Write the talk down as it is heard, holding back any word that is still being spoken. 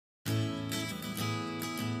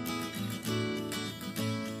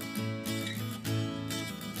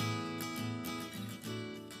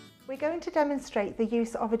We're going to demonstrate the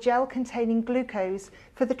use of a gel containing glucose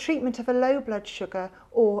for the treatment of a low blood sugar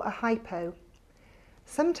or a hypo.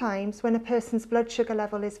 Sometimes when a person's blood sugar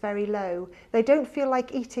level is very low, they don't feel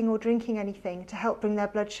like eating or drinking anything to help bring their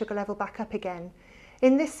blood sugar level back up again.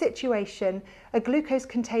 In this situation, a glucose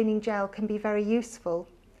containing gel can be very useful.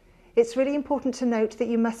 It's really important to note that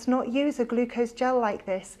you must not use a glucose gel like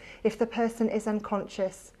this if the person is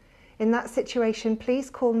unconscious. In that situation, please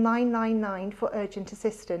call 999 for urgent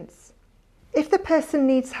assistance. If the person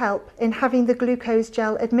needs help in having the glucose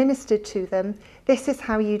gel administered to them, this is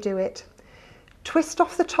how you do it. Twist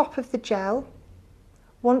off the top of the gel.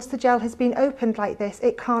 Once the gel has been opened like this,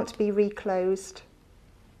 it can't be reclosed.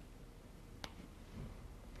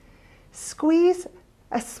 Squeeze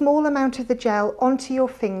a small amount of the gel onto your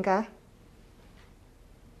finger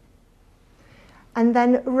and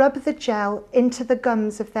then rub the gel into the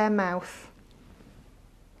gums of their mouth.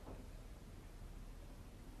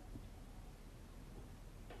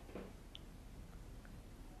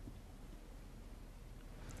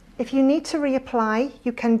 If you need to reapply,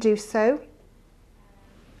 you can do so.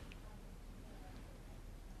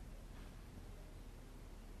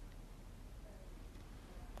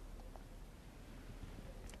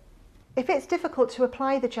 If it's difficult to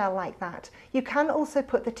apply the gel like that, you can also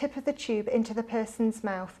put the tip of the tube into the person's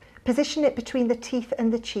mouth, position it between the teeth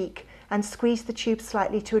and the cheek, and squeeze the tube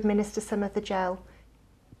slightly to administer some of the gel.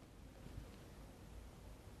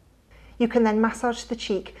 You can then massage the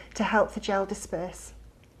cheek to help the gel disperse.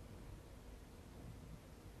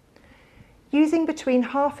 Using between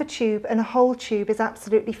half a tube and a whole tube is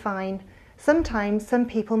absolutely fine. Sometimes some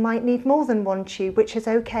people might need more than one tube, which is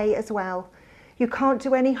okay as well. You can't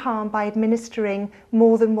do any harm by administering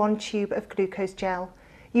more than one tube of glucose gel.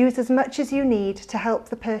 Use as much as you need to help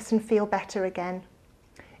the person feel better again.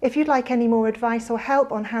 If you'd like any more advice or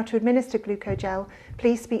help on how to administer glucose gel,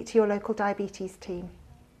 please speak to your local diabetes team.